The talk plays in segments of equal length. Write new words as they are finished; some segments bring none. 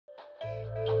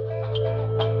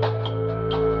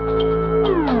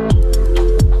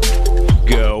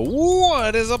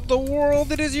What is up, the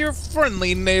world? It is your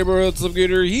friendly neighborhood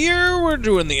Subgator here. We're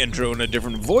doing the intro in a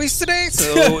different voice today,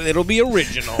 so it'll be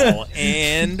original.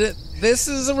 And this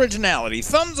is originality.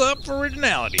 Thumbs up for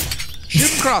originality.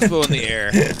 Shooting crossbow in the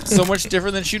air. So much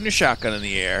different than shooting a shotgun in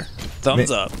the air.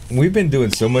 Thumbs up. We've been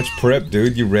doing so much prep,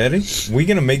 dude. You ready? We're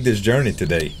gonna make this journey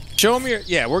today. Show them your...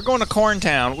 Yeah, we're going to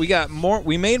Corntown. We got more...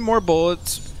 We made more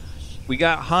bullets. We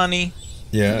got honey.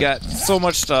 Yeah. We got so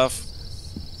much stuff.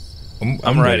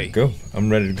 I'm ready to go. I'm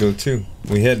ready to go too.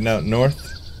 We heading out north?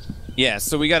 Yeah,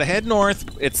 so we gotta head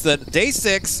north. It's the day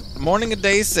 6, morning of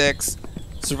day 6.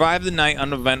 Survive the night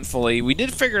uneventfully. We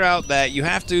did figure out that you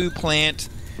have to plant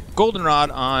goldenrod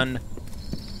on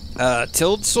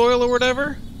tilled soil or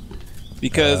whatever.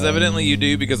 Because evidently you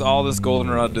do, because all this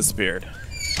goldenrod disappeared.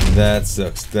 That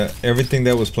sucks. Everything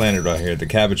that was planted right here, the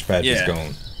cabbage patch is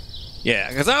gone. Yeah,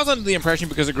 because I was under the impression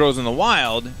because it grows in the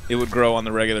wild, it would grow on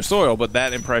the regular soil, but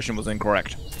that impression was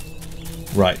incorrect.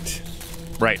 Right.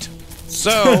 Right.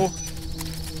 So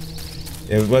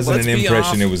it wasn't an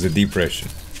impression, it was a depression.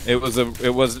 I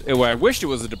wished it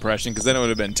was a depression, because then it would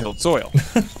have been tilled soil.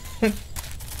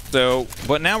 So,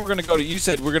 but now we're going to go to, you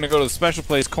said we're going to go to the special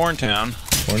place, Corntown.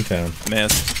 Corntown.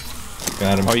 Missed.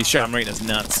 Got him. Oh, you shot him right in his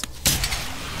nuts.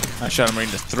 I shot him right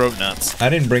in his throat nuts. I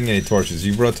didn't bring any torches.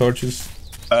 You brought torches?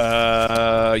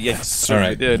 Yes.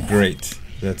 Alright, did. Great.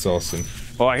 That's awesome.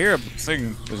 Oh, I hear a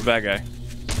thing. There's a bad guy.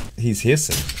 He's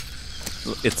hissing.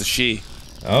 It's a she.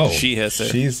 Oh. She hisser.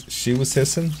 She was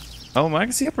hissing? Oh, I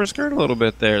can see up her skirt a little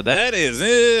bit there. That is...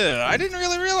 I didn't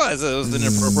really realize it was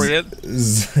inappropriate.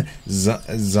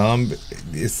 Zombie...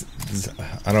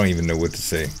 I don't even know what to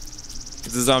say.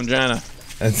 It's a zombjana.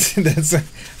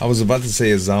 I was about to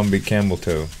say a zombie camel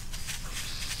toe.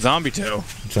 Zombie toe.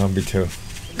 Zombie toe.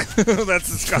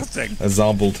 That's disgusting. A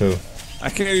zomble toe. I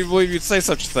can't even believe you'd say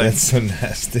such a thing. That's so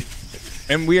nasty.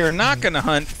 And we are not going to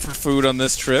hunt for food on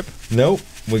this trip. Nope.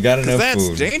 We got enough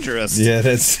food. That's dangerous. Yeah,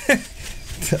 that's...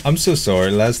 I'm so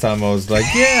sorry. Last time I was like,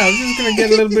 yeah, I'm just going to get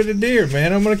a little bit of deer,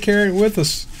 man. I'm going to carry it with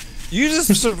us. You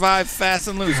just survive fast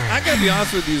and loose. I got to be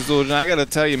honest with you, Zueljin. I got to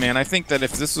tell you, man, I think that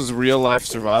if this was a real-life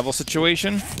survival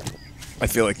situation, I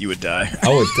feel like you would die.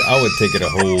 I would take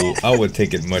it I would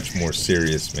take it much more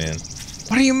serious, man.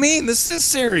 What do you mean? This is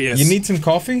serious. You need some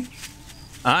coffee?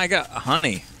 I got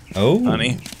honey. Oh.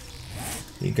 Honey.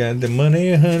 You got the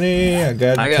money, honey. I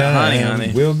got time.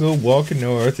 Honey. We'll go walking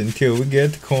north until we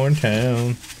get to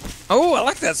Corntown. Oh, I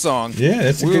like that song. Yeah,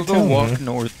 that's a good song. We'll go walk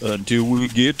north until we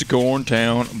get to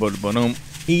Corntown.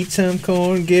 Eat some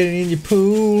corn, get it in your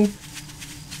pool.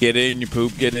 Get it in your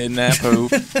poop, get in that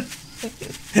poop.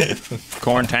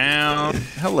 Corntown.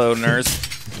 Hello,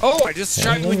 nurse. Oh, I just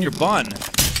shot you in your bun.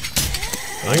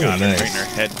 I got it right in her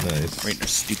head. Nice. Right in her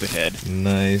stupid head.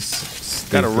 Nice.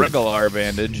 Stupid. Got a regular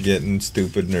bandage. Getting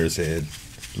stupid nurse head.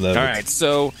 Love it. Alright,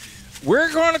 so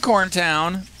we're going to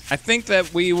Corntown. I think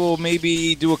that we will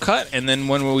maybe do a cut, and then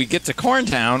when we get to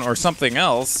Corntown or something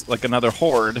else, like another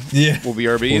horde, we'll be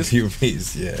RBs. We'll be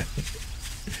RBs, yeah.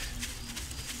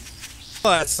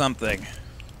 Well, that's something.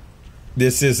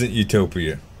 This isn't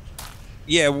Utopia.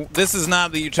 Yeah, this is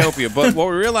not the Utopia, but what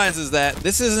we realize is that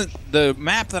this isn't the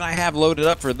map that I have loaded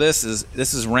up for this is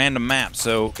random map.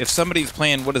 So if somebody's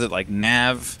playing, what is it, like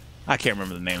Nav? I can't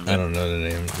remember the name of it. I don't know the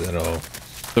names at all.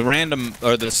 The random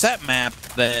or the set map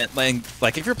that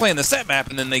like if you're playing the set map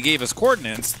and then they gave us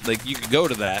coordinates, like you could go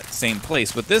to that same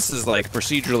place. But this is like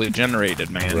procedurally generated,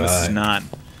 man. Right. This is not. So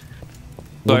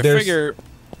well, I figure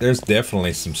there's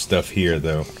definitely some stuff here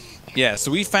though. Yeah,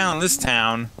 so we found this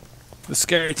town, the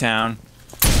scary town.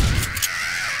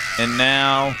 And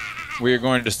now we are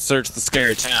going to search the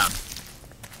scary town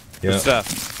for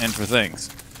stuff and for things.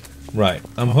 Right.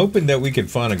 I'm hoping that we can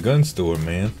find a gun store,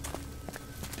 man.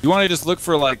 You want to just look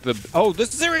for like the... Oh,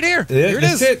 this is it right here. Yeah, here it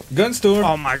that's is. it. Gun store.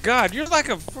 Oh my God, you're like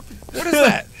a... What is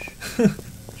that?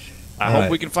 I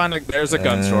hope we can find a... There's a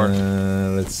gun store.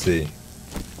 Let's see.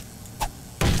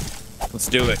 Let's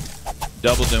do it.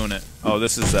 Double doing it. Oh,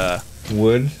 this is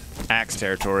wood. Axe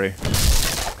territory.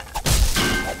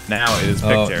 Now it is pick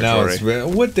territory. Now it's,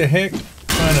 what the heck?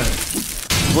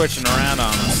 Switching around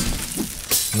on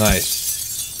us.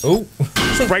 Nice. Oh.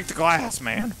 Just break the glass,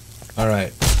 man. All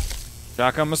right.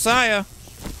 Shotgun Messiah.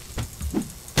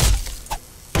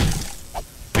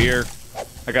 Beer.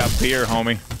 I got beer,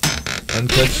 homie.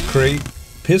 Untouched crate.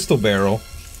 Pistol barrel.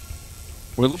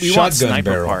 We want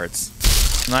sniper barrel. Parts.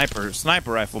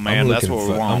 Sniper rifle, man. That's what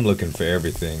we want. I'm looking for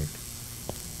everything.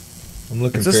 I'm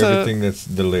looking for everything that's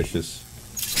delicious.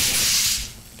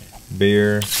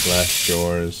 Beer, glass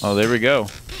doors. Oh, there we go.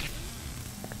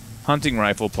 Hunting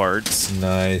rifle parts.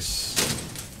 Nice.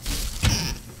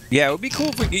 Yeah, it would be cool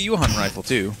if we get you a hunting rifle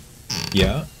too.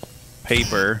 Yeah.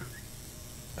 paper.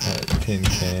 Tin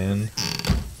can.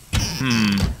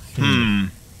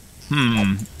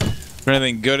 Is there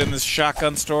anything good in this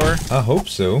shotgun store? I hope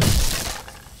so.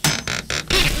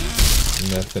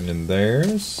 Nothing in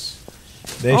theirs.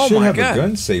 They should have a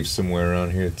gun safe somewhere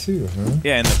around here too, huh?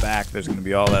 Yeah, in the back there's gonna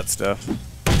be all that stuff.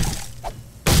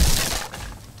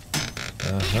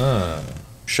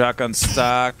 Shotgun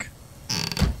stock,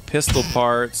 pistol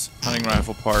parts, hunting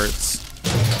rifle parts.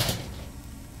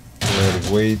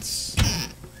 Lead weights.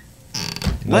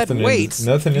 Nothing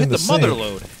in the sink. mother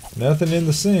load. Nothing in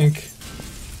the sink.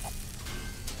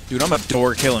 Dude, I'm a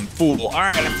door killing fool.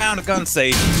 Alright, I found a gun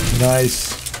safe.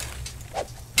 Nice.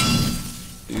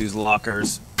 These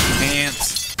lockers.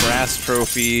 Pants, brass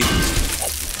trophy.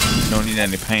 Don't need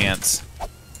any pants.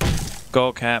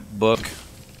 Skull cap, book.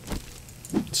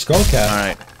 Skull cap.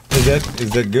 Alright.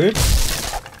 Is that good?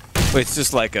 Wait, it's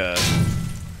just like a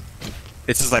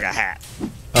hat.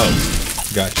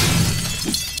 Oh, gotcha.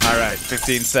 Alright,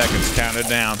 15 seconds. Count it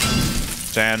down.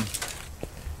 10,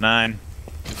 9.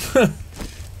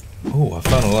 Oh, I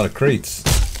found a lot of crates.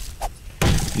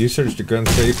 You search the gun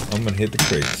safe, I'm gonna hit the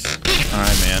crates.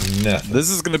 Alright, man. Nothing. This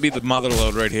is gonna be the mother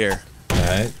load right here.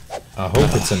 Alright. I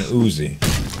hope it's an Uzi.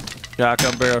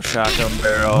 Shotgun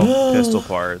barrel, pistol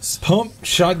parts. Pump,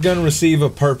 shotgun receiver,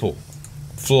 purple.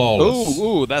 Flawless.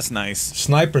 Ooh, that's nice.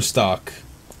 Sniper stock.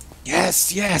 Yes,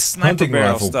 sniper Hunting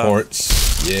barrel rifle stuff.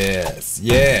 parts. Yes.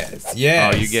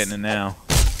 Oh, you're getting it now.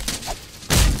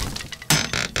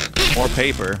 More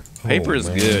paper. Paper is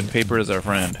good. Paper is our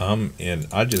friend. I'm in.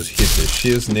 I just hit the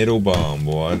shiznittle bomb,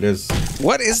 boy.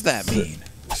 What does that mean?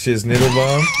 Shiznittle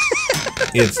bomb?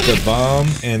 It's the bomb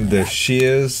and the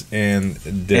shiz and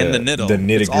the niddle. The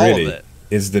nitty It's all of gritty. it.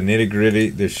 It's the nitty gritty,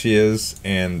 the shiz,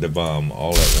 and the bomb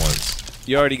all at once.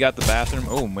 You already got the bathroom?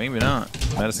 Oh, maybe not.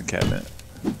 Medicine cabinet.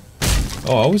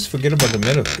 Oh, I always forget about the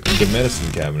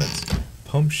medicine cabinets.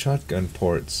 Pump shotgun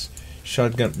ports.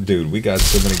 Shotgun. Dude, we got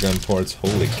so many gun ports.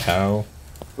 Holy cow.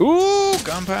 Ooh,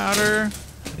 gunpowder.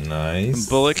 Nice.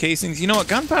 Bullet casings. You know what?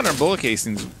 Gunpowder and bullet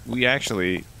casings, we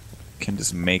actually can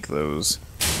just make those.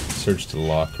 Search the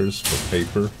lockers for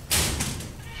paper.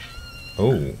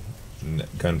 Oh,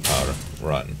 gunpowder.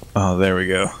 Rotten. Oh, there we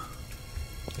go.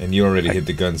 And you already hit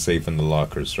the gun safe in the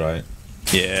lockers, right?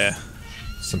 Yeah.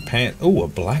 Some pants. Oh, a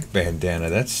black bandana.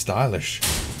 That's stylish.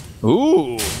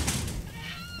 Ooh.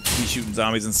 Be shooting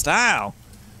zombies in style.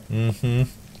 Mm-hmm.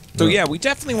 So yeah, we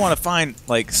definitely want to find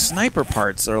like sniper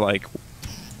parts or like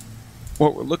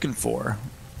what we're looking for.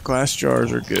 Glass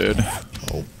jars are good.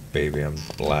 Oh, baby, I'm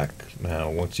black now.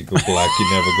 Once you go black, you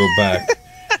never go back.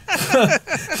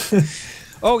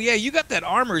 Oh yeah, you got that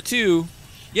armor too.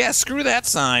 Yeah, screw that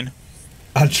sign.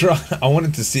 I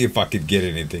wanted to see if I could get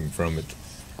anything from it.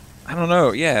 I don't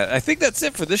know. Yeah, I think that's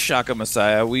it for this Shotgun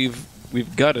Messiah. We've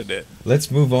gutted it.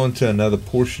 Let's move on to another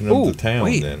portion of the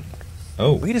town then.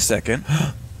 Oh, wait a second.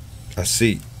 I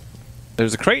see.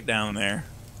 There's a crate down there.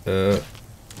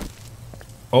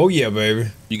 Oh yeah,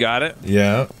 baby. You got it?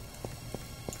 Yeah.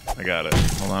 I got it.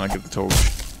 Hold on, I'll get the torch.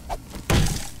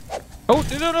 Oh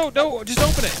no! Just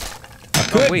open it. I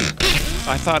could. Oh, wait.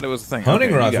 I thought it was a thing.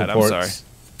 Hunting rifle parts. I'm sorry.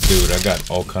 Dude, I got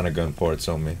all kind of gun parts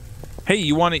on me. Hey,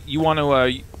 you want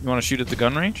to shoot at the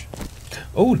gun range?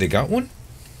 Oh, they got one?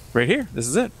 Right here. This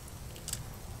is it.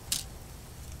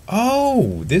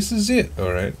 Oh, this is it.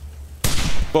 All right.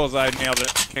 Bullseye, nailed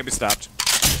it. Can't be stopped.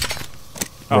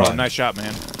 Oh, right. Nice shot,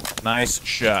 man. Nice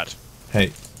shot.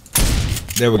 Hey.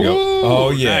 There we go. Ooh,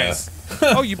 oh, yeah. Nice.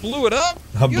 Oh, you blew it up?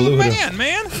 I You're blew the it up.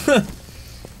 man.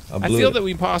 I blew feel it. that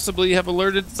we possibly have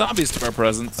alerted zombies to our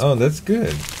presence. Oh, that's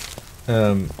good.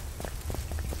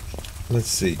 Let's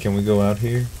see. Can we go out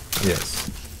here? Yes.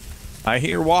 I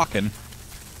hear walking.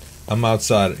 I'm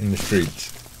outside in the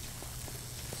streets.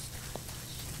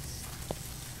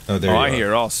 Oh, there you are. I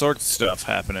hear all sorts of stuff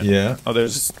happening. Yeah. Oh,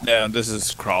 this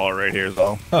is crawler right here,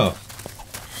 though. Oh.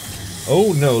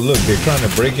 Oh, no, look. They're trying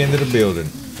to break into the building.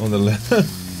 On the left.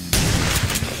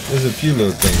 There's a few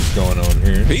little things going on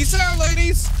here. Peace out,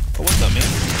 ladies. Oh, what's up, man?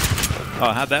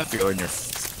 Oh, how'd that feel in your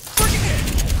freaking head?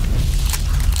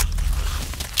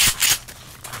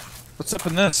 What's up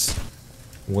in this?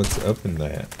 What's up in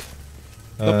that?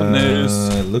 Up in this.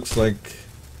 It looks like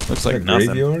Looks like a nothing.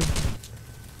 Graveyard?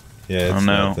 Yeah, it's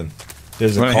know. nothing.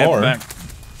 There's a I'm gonna car. head back.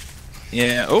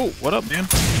 Yeah. Oh, what up, man?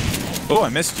 Oh, I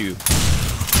missed you.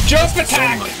 Jump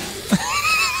attack!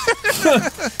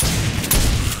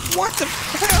 What the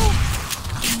hell?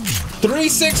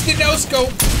 360 no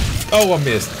scope. Oh, I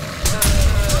missed.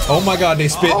 Oh my God, they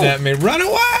spitting at me. Run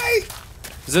away!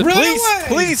 Is it Run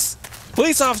away!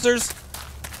 Police officers!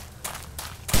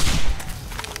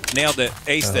 Nailed it.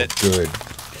 Aced it. Good.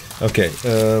 Okay,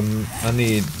 I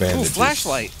need bandages. Ooh,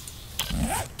 flashlight.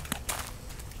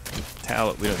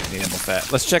 Talent, we don't need animal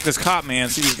fat. Let's check this cop, man.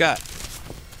 See what he's got.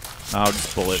 Oh,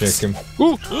 just bullets. Check him.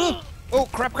 Ooh! Oh,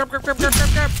 crap.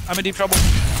 I'm in deep trouble.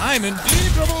 I'm in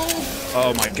deep trouble.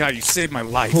 Oh my god, you saved my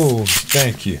life. Oh,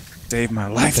 thank you. Saved my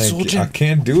life, Thank you. I Zueljin.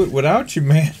 can't do it without you,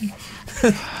 man.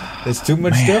 There's too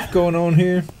much stuff going on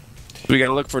here. We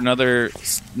gotta look for another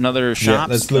shop. Yeah,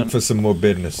 let's look for some more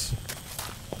business.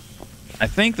 I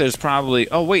think there's probably.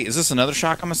 Oh wait, is this another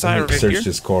shop on the side I'm right gonna search here?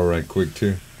 this car right quick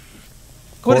too.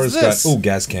 What Car's is this? got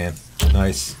gas can.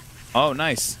 Nice. Oh,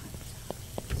 nice.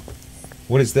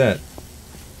 What is that?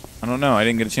 I don't know. I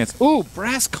didn't get a chance. Ooh,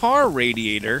 brass car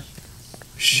radiator.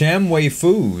 Shamway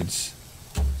Foods.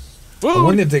 Food. I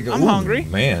wonder if they go. I'm hungry.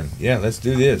 Man, yeah, let's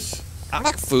do this. I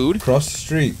like food. Across the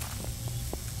street.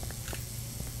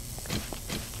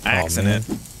 Axe in man.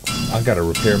 it. I gotta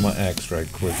repair my axe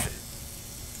right quick.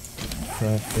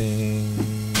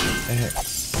 Crafting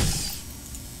axe.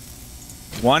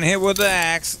 One hit with the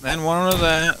axe, then one with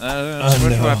that. I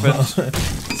Switch know.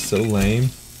 weapons. So lame.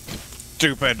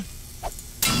 Stupid.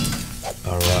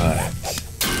 Alright.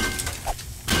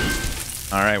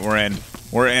 All right, we're in.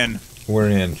 We're in. We're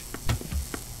in.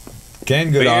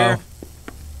 Can good Beer.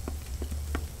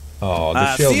 Oh,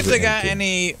 the shelves see if they are got empty.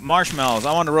 any marshmallows.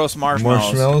 I want to roast marshmallows.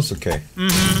 Marshmallows? Okay.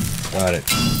 Mm-hmm. Got it.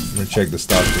 I'm gonna check the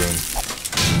stock room.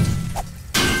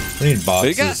 I need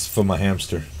boxes for my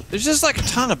hamster. There's just like a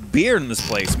ton of beer in this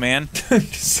place, man.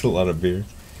 Just a lot of beer.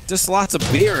 Just lots of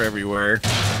beer everywhere.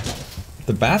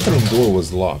 The bathroom door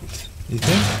was locked. You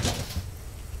think?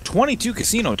 22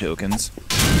 casino tokens.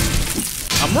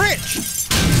 I'm rich.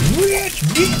 Rich.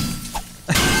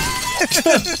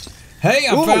 Hey,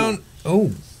 I found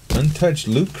untouched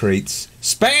loot crates.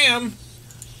 Spam.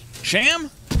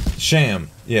 Sham?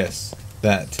 Yes,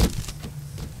 that.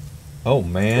 Oh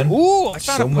man. Ooh, I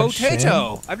found So a much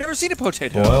potato. sham. I've never seen a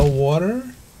potato. Boil water.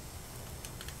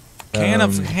 Can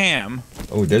of ham.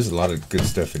 Oh, there's a lot of good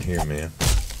stuff in here, man.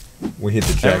 We hit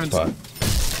the jackpot.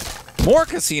 More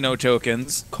casino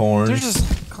tokens. Corn. There's just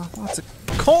lots of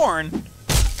corn.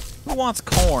 Who wants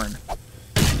corn?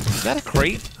 Is that a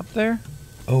crate up there?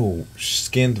 Oh,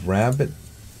 skinned rabbit.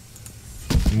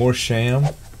 More sham.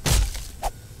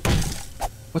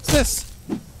 What's this?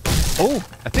 Oh,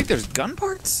 I think there's gun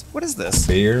parts. What is this?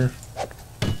 Beer.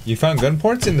 You found gun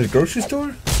parts in the grocery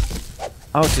store?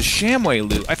 Oh, it's a Shamway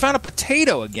loot. I found a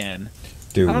potato again.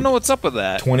 Dude. I don't know what's up with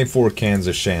that. 24 cans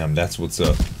of sham. That's what's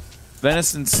up.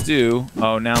 Venison stew.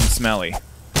 Oh, now I'm smelly.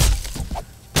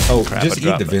 Oh, Crap, just I eat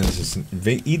dropped the it. venison.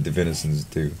 Eat the venisons,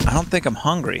 too. I don't think I'm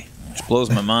hungry, which blows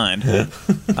my mind. I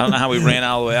don't know how we ran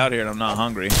all the way out here and I'm not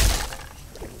hungry.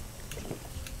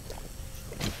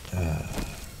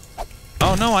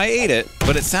 Oh no, I ate it,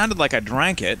 but it sounded like I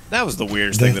drank it. That was the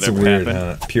weirdest thing that That's ever weird,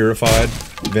 happened. Purified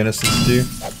venison stew.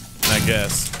 I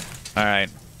guess. All right,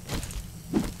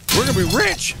 we're gonna be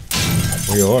rich.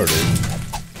 We are, dude.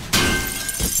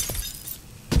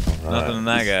 All right. Nothing in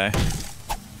that guy.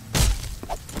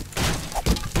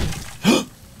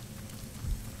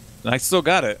 I still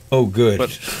got it, Oh, good.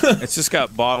 but it's just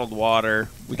got bottled water.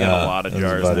 We got a lot of that's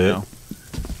jars about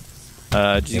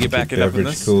now. Did you get back in up in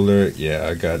beverage this? cooler. Yeah,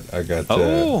 I got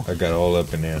Oh. I got all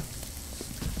up in there.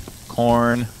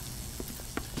 Corn,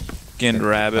 skinned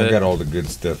rabbit, I got all the good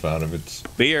stuff out of it.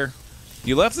 beer.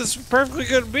 You left this perfectly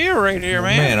good beer right here,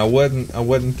 man. Man, I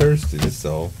wasn't thirsty. That's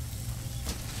all.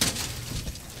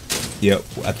 Yep,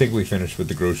 I think we finished with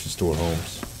the grocery store,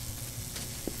 Holmes.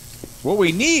 What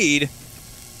we need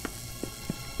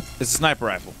is a sniper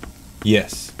rifle.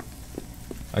 Yes,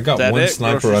 I got That one it?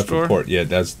 sniper Grocery rifle store? port. Yeah,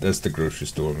 that's the grocery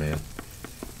store, man.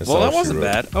 That's Well, all that she wasn't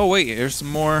wrote. bad. Oh wait, here's some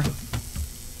more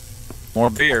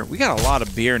beer. We got a lot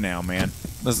of beer now, man.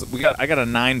 I got a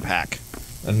 9-pack.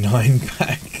 A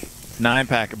 9-pack.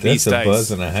 9-pack of That's Beast a Ice.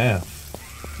 buzz and a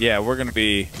half. Yeah, we're gonna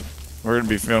be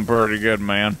feeling pretty good,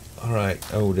 man. All right.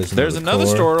 Oh, There's another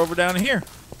car. store over down here.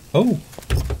 Oh,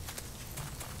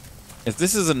 If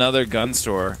this is another gun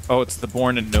store, oh, it's the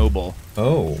Born and Noble.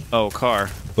 oh, Oh, car.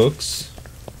 books.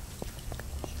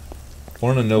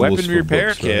 Born and Nobles Weapon for repair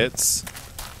books, right? kits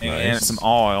and Nice. some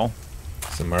oil.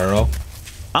 Some arrow.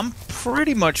 I'm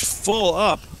pretty much full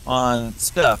up on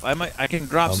stuff. I can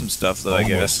drop some stuff though, I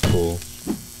guess. Cool.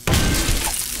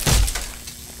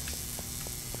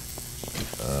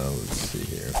 Let's see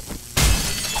here.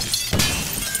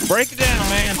 Break it down,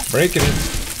 man. Breaking it.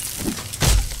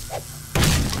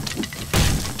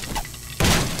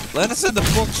 Let us in the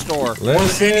bookstore. Let More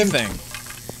us than in. anything.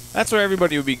 That's where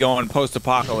everybody would be going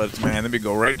post-apocalypse, man. Then we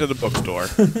go right to the bookstore.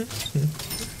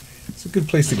 It's a good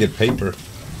place to get paper.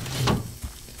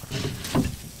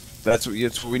 That's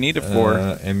what we need it for.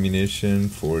 Ammunition,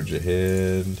 forge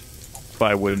ahead.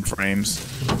 Buy wooden frames.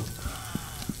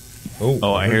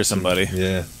 Oh, I hear somebody.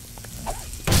 Yeah.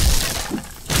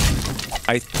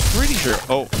 I'm pretty sure.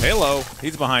 Oh, hello.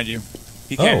 He's behind you.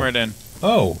 He came right in.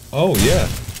 Oh, yeah.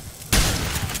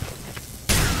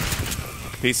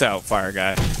 Peace out, fire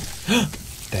guy.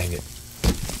 Dang it.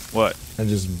 What? I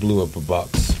just blew up a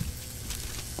box.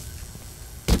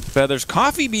 Feathers.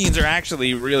 Coffee beans are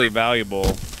actually really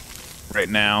valuable right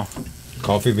now.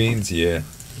 Coffee beans? Yeah.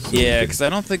 So yeah, because I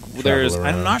don't think there's...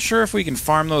 around. I'm not sure if we can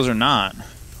farm those or not.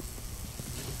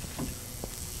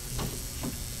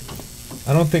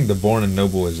 I don't think the Born and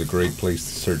Noble is a great place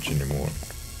to search anymore.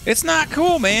 It's not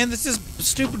cool, man. This is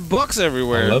stupid books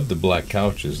everywhere. I love the black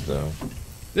couches, though.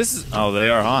 This is... Oh, they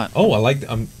are hot. Oh,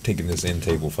 I'm taking this end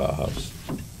table file house.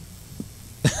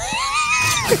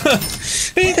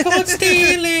 He caught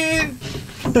stealing!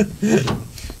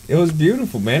 It was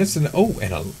beautiful, man. It's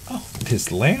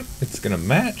this lamp, it's gonna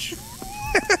match.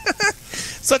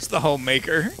 Such the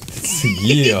homemaker.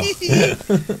 Yeah.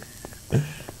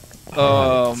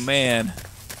 Oh, man.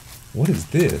 What is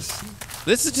this?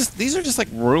 These are just like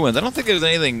ruins. I don't think there's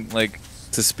anything like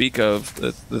to speak of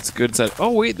that's good inside.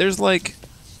 Oh wait, there's like...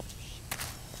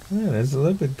 Yeah, there's a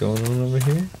little bit going on over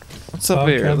here. What's up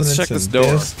here? Let's check this door.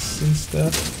 Desks and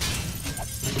stuff.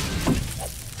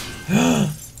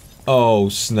 Oh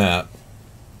snap!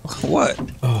 What?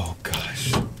 Oh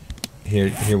gosh!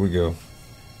 Here we go.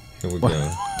 Here we go.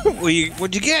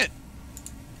 What'd you get?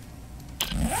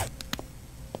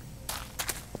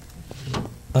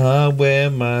 I wear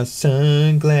my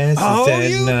sunglasses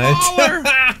at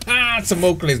night. Some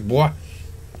Oakley's, boy.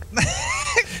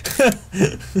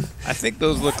 I think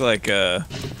those look like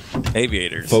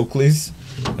aviators. Folkleys?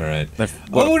 Alright.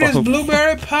 Oh, there's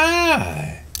blueberry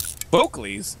pie!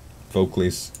 Folkleys?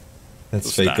 Folkleys.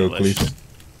 That's So fake stylish. Oakleys.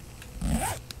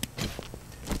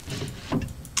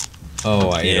 Oh,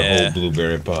 I ate a whole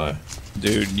blueberry pie.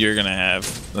 Dude,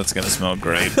 that's gonna smell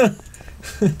great.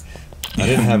 I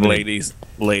didn't have lady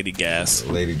gas.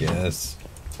 Lady gas.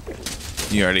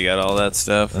 You already got all that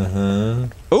stuff. Uh-huh.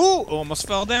 Ooh, almost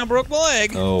fell down, broke my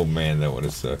leg. Oh man, that would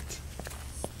have sucked.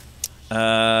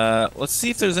 Let's see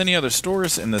if there's any other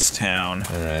stores in this town.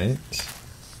 Alright.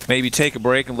 Maybe take a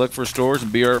break and look for stores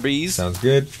and BRBs. Sounds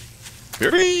good.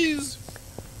 BRBs!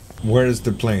 Where is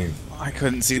the plane? I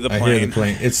couldn't see the plane. I hear the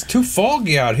plane. It's too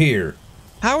foggy out here.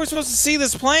 How are we supposed to see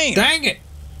this plane? Dang it!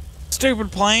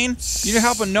 Stupid plane. You're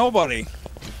helping nobody.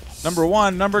 Number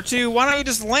one. Number two, why don't you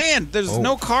just land? There's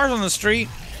no cars on the street.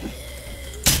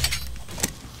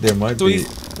 There might be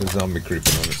a zombie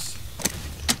creeping on us.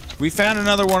 We found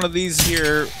another one of these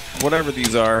here, whatever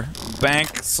these are. Bank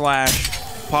 /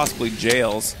 possibly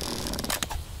jails.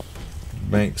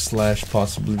 Bank /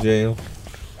 possibly jail.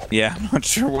 Yeah, I'm not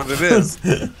sure what it is.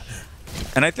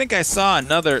 And I think I saw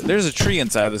there's a tree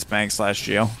inside this bank /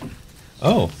 jail.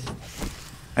 Oh.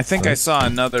 I think I saw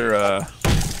another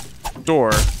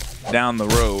door down the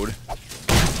road.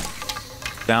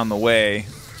 Down the way.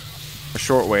 A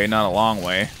short way, not a long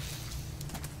way.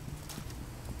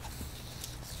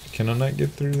 Can I not get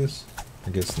through this?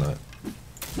 I guess not.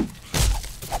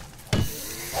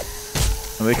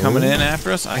 Are they coming in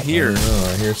after us? I hear.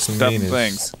 I hear some stuff meanies.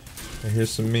 Things. I hear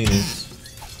some meanies.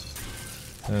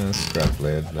 Scrap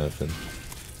lead, nothing.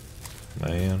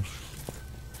 Man.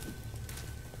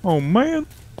 Oh man.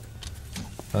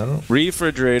 I don't.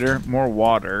 Refrigerator, more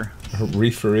water.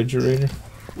 Refrigerator?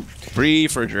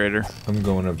 Refrigerator. I'm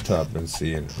going up top and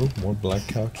seeing. Oh, more black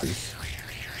couches.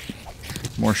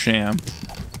 More sham.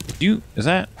 Is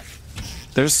that?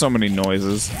 There's so many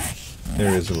noises.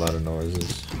 There is a lot of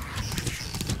noises.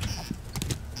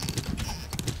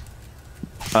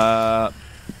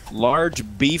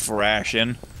 Large beef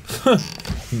ration.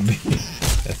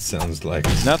 That sounds like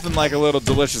Nothing like a little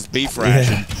delicious beef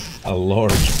ration. yeah, a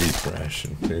large beef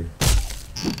ration too.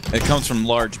 It comes from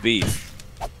large beef.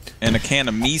 And a can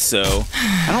of miso.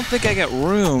 I don't think I got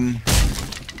room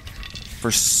for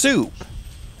soup.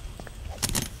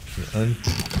 An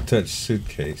untouched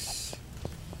suitcase.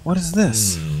 What is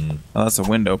this? Oh, that's a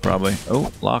window probably.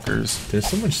 Oh, lockers. There's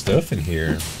so much stuff in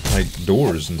here, like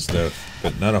doors and stuff,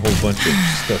 but not a whole bunch of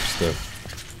stuff.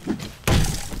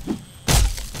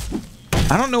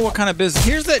 I don't know what kind of business.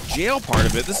 Here's that jail part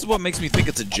of it. This is what makes me think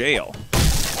it's a jail.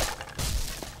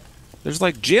 There's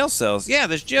like jail cells. Yeah,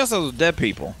 there's jail cells with dead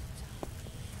people.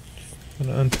 An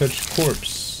untouched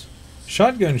corpse.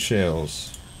 Shotgun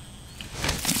shells.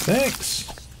 Thanks.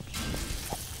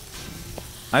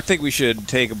 I think we should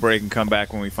take a break and come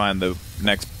back when we find the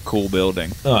next cool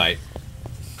building. Alright.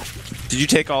 Did you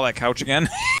take all that couch again?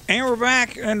 And we're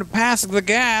back and pass the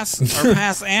gas. Or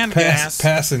pass and gas.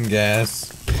 Passing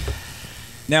gas.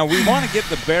 Now, we want to get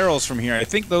the barrels from here. I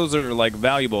think those are, like,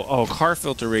 valuable. Oh, car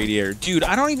filter radiator. Dude,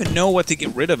 I don't even know what to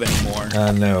get rid of anymore.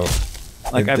 I know.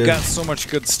 Like, I've got so much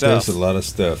good stuff. There's a lot of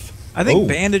stuff. I think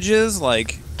bandages,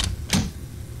 like...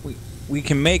 We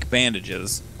can make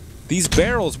bandages. These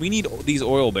barrels, we need these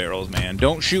oil barrels, man.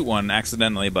 Don't shoot one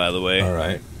accidentally, by the way. All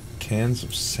right. Cans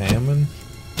of salmon.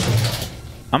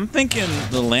 I'm thinking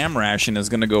the lamb ration is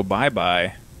going to go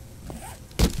bye-bye.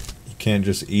 You can't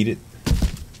just eat it?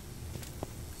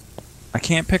 I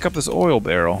can't pick up this oil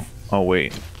barrel. Oh,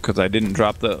 wait. Because I didn't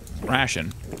drop the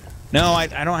ration. No, I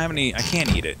don't have any... I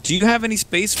can't eat it. Do you have any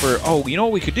space for... Oh, you know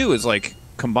what we could do is, like,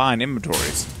 combine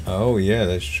inventories. Oh, yeah,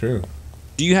 that's true.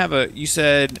 Do you have a... You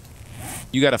said...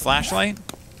 You got a flashlight?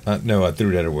 No, I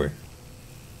threw that away.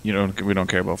 We don't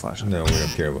care about flashlights. No, we don't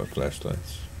care about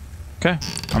flashlights. Okay,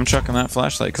 I'm chucking that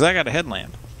flashlight because I got a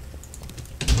headlamp.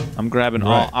 I'm grabbing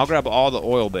right. I'll grab all the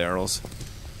oil barrels.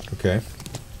 Okay.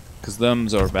 Because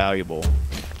them's are valuable.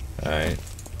 All right.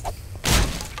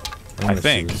 I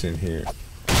think. See what's in here.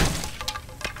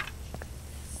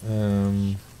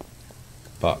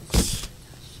 Box.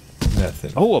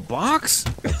 Nothing. Oh, a box?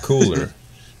 A cooler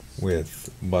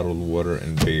with bottled water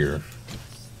and beer.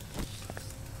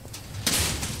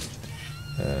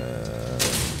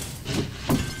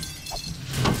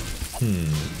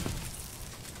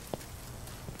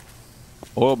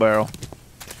 Oil barrel.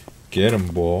 Get 'em,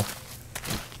 boy.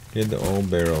 Get the oil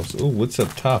barrels. Ooh, what's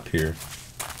up top here?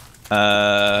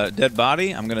 Dead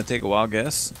body. I'm gonna take a wild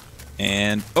guess.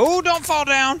 And oh, don't fall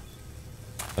down.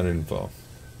 I didn't fall.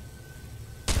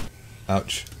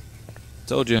 Ouch.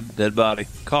 Told you, dead body.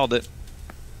 Called it.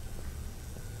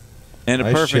 In a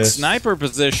Ice perfect chest. sniper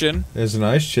position. There's an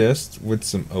ice chest with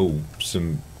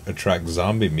some attract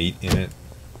zombie meat in it.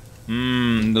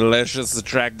 Mmm, delicious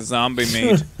attract zombie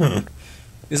meat.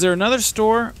 Is there another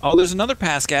store? Oh, there's another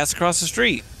pass gas across the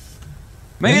street.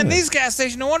 Man, Yeah. these gas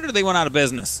stations, no wonder they went out of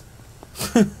business.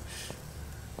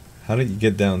 How did you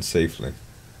get down safely?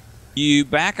 You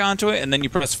back onto it and then you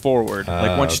press forward.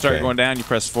 Like once you start okay. going down, you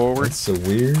press forward. That's so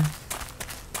weird.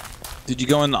 Did you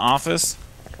go in the office?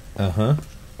 Uh-huh.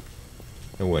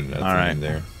 There wasn't nothing All right. in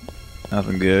there.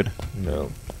 Nothing good.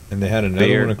 No. And they had another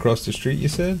Beer. one across the street, you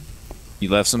said? You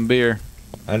left some beer.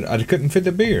 I couldn't fit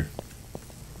the beer.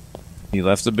 You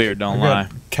left the beer, don't I lie.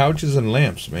 got couches and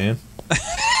lamps, man.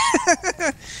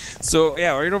 So,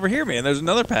 yeah, right over here, man. There's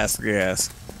another pass gas.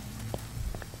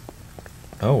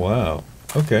 Oh, wow.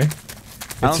 Okay.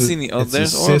 I don't see any... Oh, it's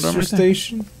there's a oil sister numbers there.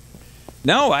 station?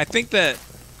 No, I think that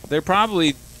they're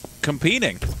probably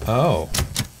competing. Oh.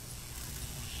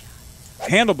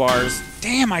 Handlebars.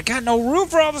 Damn, I got no room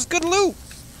for all this good loot.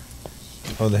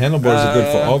 Oh, the handlebars are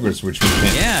good for augers, which we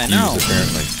can't yeah, I know. use,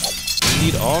 apparently.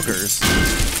 Need augers.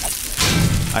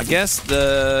 I guess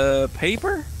the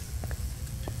paper?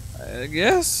 I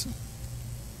guess?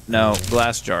 No,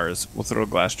 glass jars. We'll throw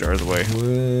glass jars away.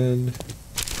 Wood.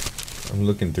 I'm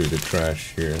looking through the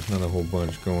trash here. There's not a whole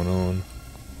bunch going on.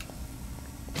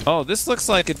 Oh, this looks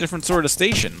like a different sort of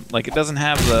station. Like it doesn't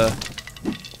have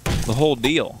the whole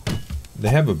deal. They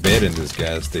have a bed in this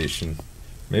gas station.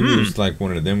 Maybe it was like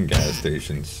one of them gas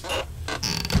stations.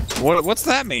 What's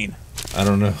that mean? I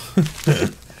don't know.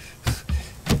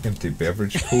 Empty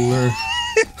beverage cooler.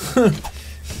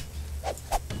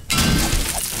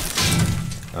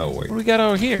 Oh wait, What do we got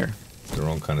over here? the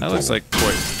wrong kind of That tool. looks like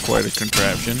quite a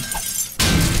contraption.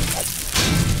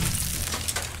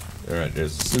 All right,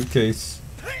 there's a suitcase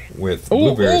with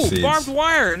blueberry seeds. Barbed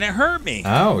wire, and it hurt me.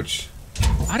 Ouch!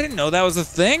 I didn't know that was a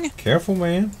thing. Careful,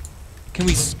 man. Can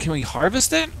we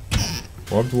harvest it?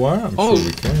 Barbed wire? I'm sure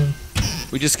we can.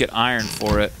 We just get iron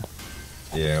for it.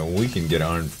 Yeah, we can get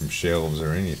iron from shelves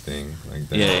or anything like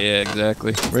that. Yeah,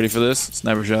 exactly. Ready for this?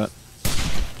 Sniper shot.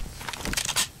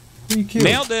 Who you killed?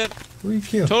 Nailed it. Who you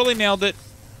killed? Totally nailed it.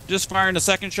 Just firing a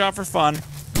second shot for fun.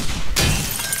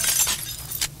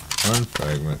 Iron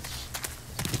fragments.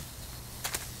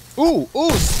 Ooh,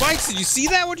 Spikes, did you see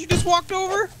that, what you just walked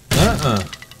over?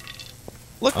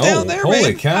 Look Oh, down there, holy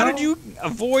man. cow. How did you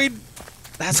avoid...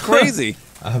 That's crazy.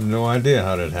 I have no idea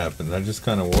how that happened. I just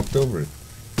kind of walked over it.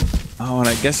 Oh, and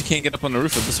I guess you can't get up on the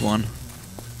roof of this one.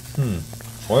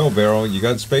 Oil barrel. You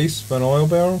got space for an oil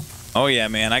barrel? Oh, yeah,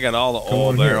 man. I got all the Come oil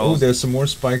on here. Oh, barrels. there's some more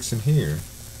spikes in here.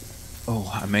 Oh,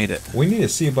 I made it. We need to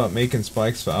see about making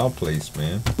spikes for our place,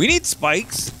 man. We need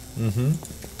spikes.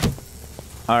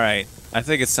 Mm-hmm. All right. I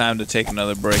think it's time to take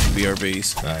another break,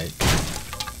 BRBs. All right.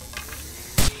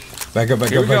 Back up, back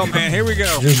Here up, we go, back up. man. Here we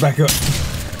go. Just back up.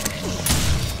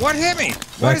 What hit me?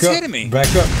 What Back is up. hitting me? Back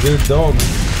up. Good dog.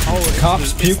 Oh,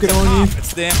 Cops puking on you?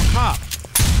 It's the damn cop.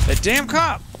 That damn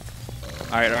cop.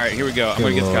 All right, here we go. I'm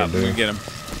gonna get the cop. I'm gonna get him.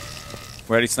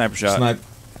 Ready, sniper shot. Snipe.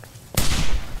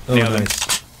 Oh, Nailed him.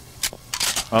 nice.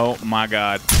 Oh my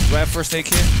God. Do I have first aid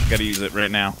kit? Gotta use it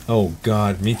right now. Oh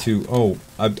God, me too. Oh,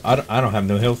 I don't have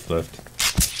no health left.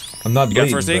 I'm not bleeding.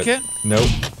 You got first aid kit? Nope.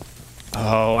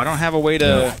 Oh, I don't have a way to.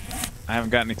 No. I haven't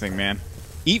got anything, man.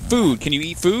 Eat food. Can you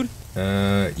eat food?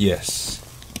 Yes.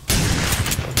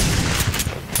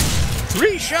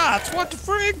 3 shots. What the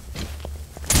frig?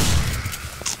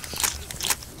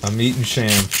 I'm eating sham.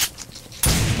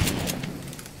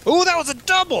 Ooh, that was a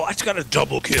double. I just got a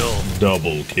double kill.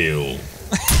 Double kill.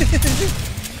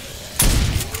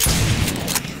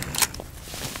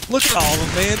 Look at all of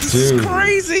them, man. This Dude. is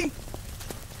crazy.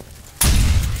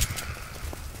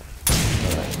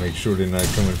 Alright, make sure they're not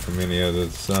coming from any other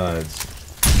sides.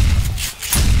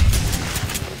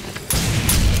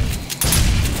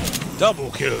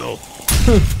 Double kill.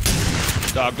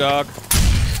 Dog.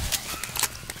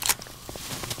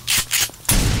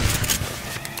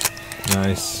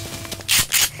 Nice.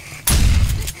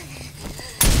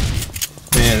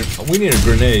 Man, we need a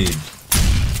grenade.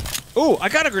 Ooh, I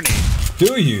got a grenade.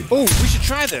 Do you? Ooh, we should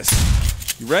try this.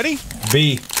 You ready?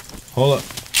 B. Hold up.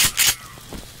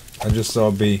 I just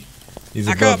saw B. He's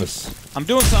Back above up. us. I'm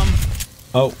doing something.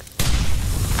 Oh.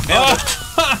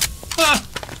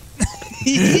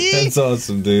 That's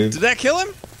awesome, dude. Did that kill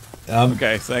him?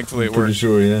 Okay, thankfully it Pretty worked.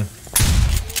 sure, yeah.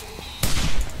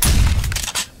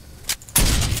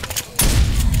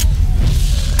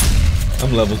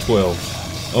 I'm level 12.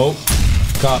 Oh,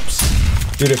 cops.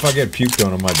 Dude, if I get puked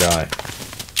on, I might die.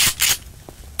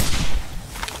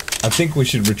 I think we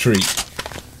should retreat.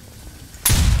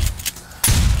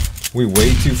 We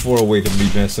way too far away to be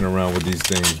messing around with these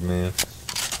things, man.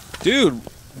 Dude,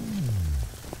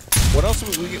 what else?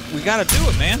 We gotta do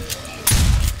it, man.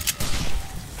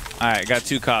 All right, got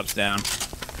 2 cops down.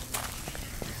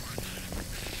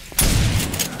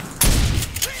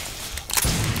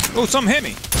 Oh, something hit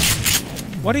me.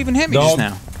 What even hit me just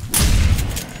now?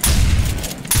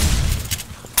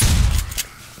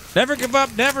 Never give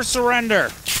up, never surrender.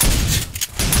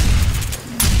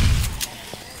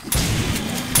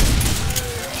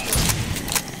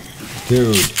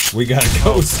 Dude, we gotta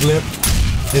go, Slip.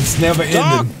 It's never ending.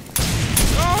 Dog!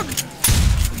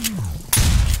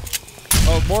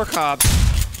 Oh, more cops.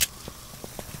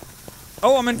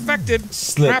 Oh, I'm infected.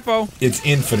 Slip. Crapo. It's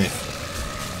infinite.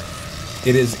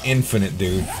 It is infinite,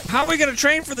 dude. How are we gonna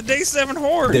train for the day 7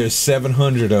 horde? There's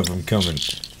 700 of them coming.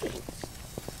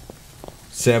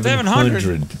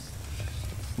 700.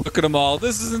 Look at them all.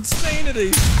 This is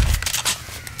insanity.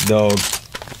 Dog.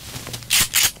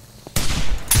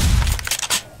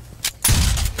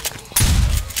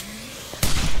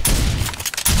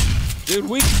 Dude,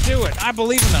 we can do it. I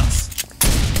believe in us.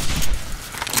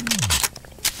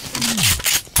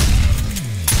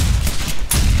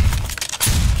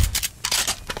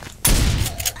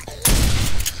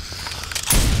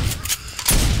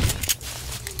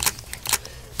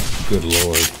 Good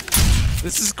lord.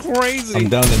 This is crazy. I'm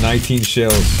down to 19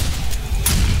 shells.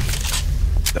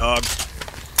 Dog.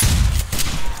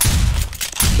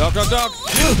 Dog.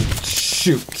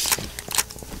 Shoot.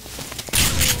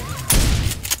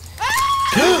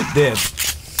 Dead.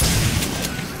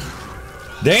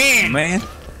 Damn. Man.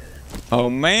 Oh,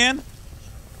 man.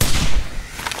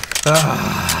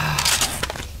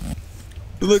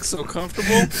 You look so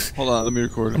comfortable. Hold on, let me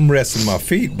record it. I'm resting my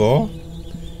feet, boy.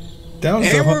 That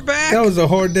was And we're back. That was a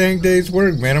hard dang day's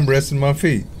work, man. I'm resting my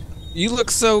feet. You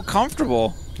look so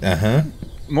comfortable. Uh-huh.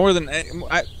 More than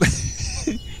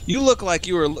you look like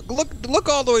you were look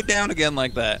all the way down again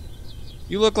like that.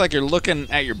 You look like you're looking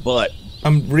at your butt.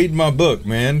 I'm reading my book,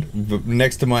 man,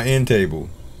 next to my end table.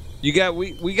 You got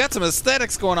we got some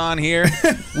aesthetics going on here.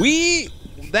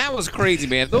 That was crazy,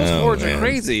 man. Those hordes are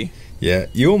crazy. Yeah,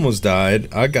 you almost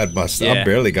died. I got my stuff. Yeah. I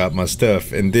barely got my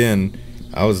stuff, and then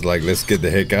I was like, let's get the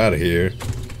heck out of here.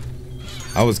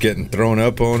 I was getting thrown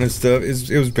up on and stuff.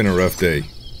 It's been a rough day.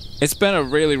 It's been a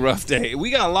really rough day. We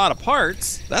got a lot of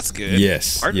parts. That's good.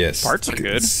 Yes, yes. Parts are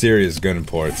good. Serious gun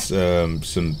parts.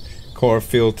 Some car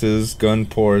filters, gun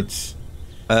ports,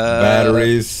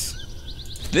 batteries.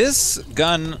 This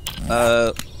gun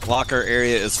locker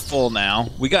area is full now.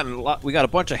 We got a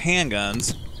bunch of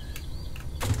handguns.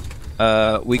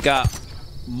 We got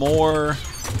more.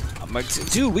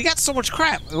 Dude, we got so much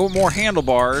crap. We got more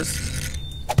handlebars.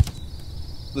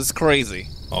 This is crazy.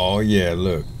 Oh yeah,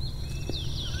 look.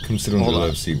 Come sit on the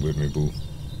love seat with me, boo.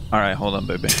 All right, hold on,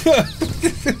 baby.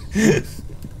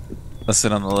 Let's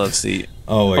sit on the love seat.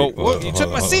 Oh wait. Oh, you took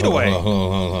my seat away.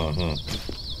 Hold on.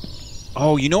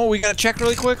 Oh, you know what we gotta check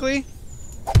really quickly?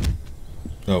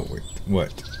 Oh, wait.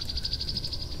 What?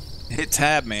 Hit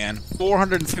tab, man.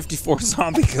 454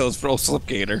 zombie kills for old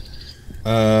Slipgator.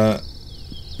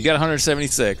 You got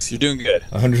 176. You're doing good.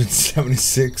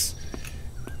 176.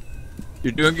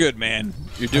 You're doing good, man.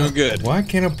 You're doing good. Why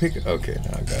can't I pick? Okay,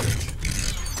 now I got it.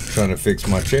 Trying to fix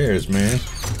my chairs, man.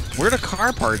 Where do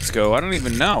car parts go? I don't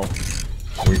even know.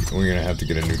 We're gonna have to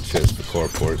get a new chest for car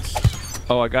parts.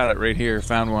 Oh, I got it right here.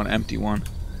 Found one, empty one.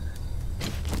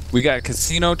 We got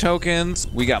casino tokens.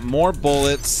 We got more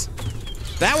bullets.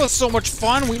 That was so much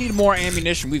fun. We need more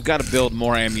ammunition. We've got to build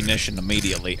more ammunition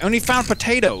immediately. And we found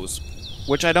potatoes,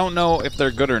 which I don't know if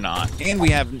they're good or not. And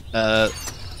we have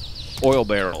oil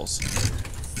barrels.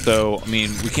 So, I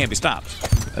mean, we can't be stopped.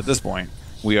 At this point,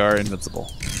 we are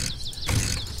invincible.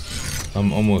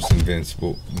 I'm almost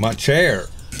invincible. My chair.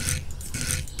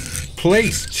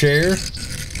 Place, chair.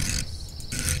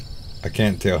 I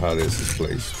can't tell how this is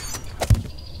placed.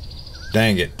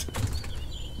 Dang it.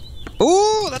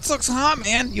 Ooh, that looks hot,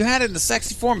 man. You had it in the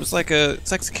sexy form. It's like a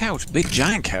sexy couch. Big,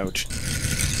 giant couch.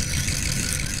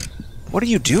 What are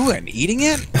you doing? Eating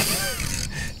it?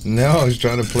 No, I was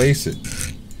trying to place it.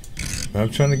 I'm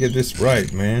trying to get this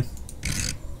right, man.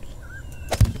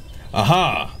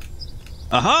 Aha!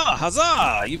 Aha!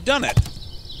 Huzzah! You've done it.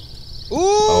 Ooh!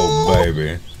 Oh,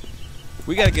 baby.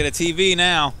 We gotta get a TV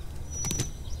now.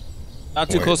 Not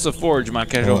too close to the forge, you might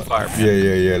catch on fire, man.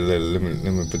 Yeah. Let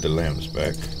me put the lamps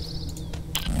back.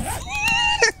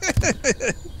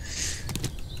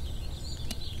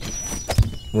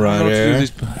 Right there.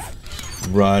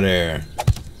 Right there.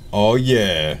 Oh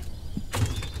yeah.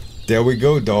 There we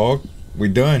go, dog. We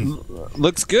done.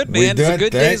 Looks good, man. It's a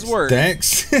good day's work.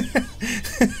 Thanks.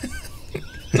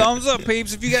 Thumbs up,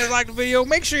 peeps. If you guys liked the video,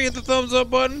 make sure you hit the thumbs up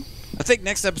button. I think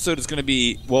next episode is going to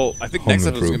be, well, I think next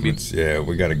episode is going to be... Yeah,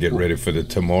 we got to get ready for the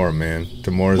tomorrow, man.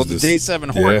 Tomorrow's the day 7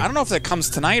 horde. Yeah. I don't know if that comes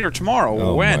tonight or tomorrow.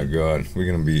 Oh when. My God. We're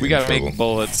going to be We got to make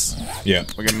bullets. Yeah.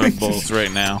 We're going to make bullets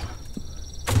right now.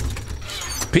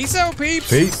 Peace out, peeps.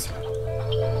 Peace.